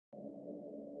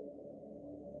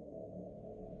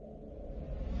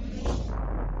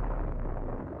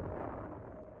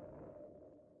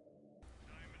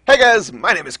guys,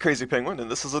 my name is Crazy Penguin,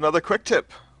 and this is another quick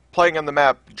tip. Playing on the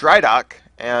map Drydock,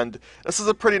 and this is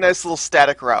a pretty nice little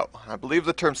static route. I believe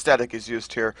the term static is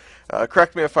used here.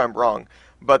 Correct me if I'm wrong,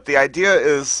 but the idea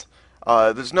is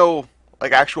there's no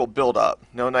actual build-up,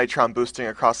 no nitron boosting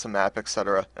across the map,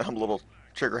 etc. And I'm a little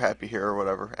trigger happy here or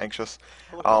whatever, anxious.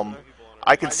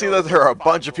 I can see that there are a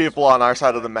bunch of people on our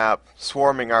side of the map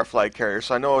swarming our flag carrier,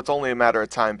 so I know it's only a matter of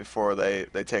time before they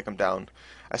take them down.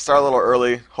 I start a little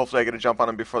early, hopefully I get a jump on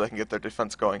them before they can get their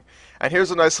defense going. And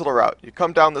here's a nice little route. You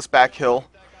come down this back hill,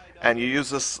 and you use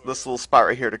this little spot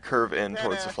right here to curve in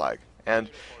towards the flag. And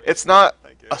it's not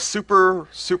a super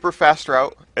fast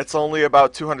route. It's only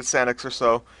about 200 Sanics or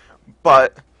so,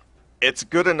 but it's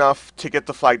good enough to get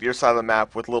the flag to your side of the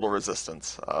map with little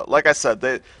resistance. Like I said,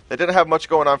 they didn't have much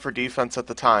going on for defense at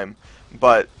the time,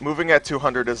 but moving at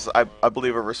 200 is, I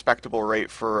believe, a respectable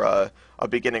rate for a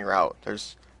beginning route.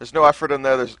 There's no effort in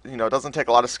there. It doesn't take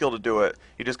a lot of skill to do it.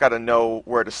 You just got to know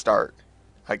where to start,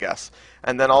 I guess.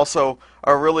 And then also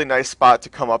a really nice spot to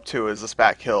come up to is this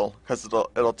back hill, because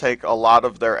it'll take a lot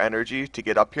of their energy to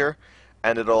get up here,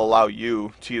 and it'll allow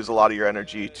you to use a lot of your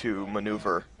energy to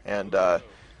maneuver, and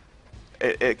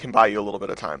it can buy you a little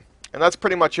bit of time. And that's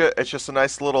pretty much it. It's just a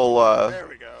nice little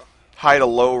high to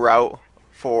low route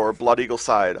for Blood Eagle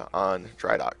side on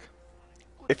Drydock.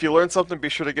 If you learned something, be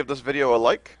sure to give this video a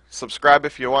like, subscribe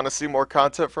if you want to see more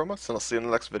content from us, and I'll see you in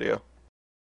the next video.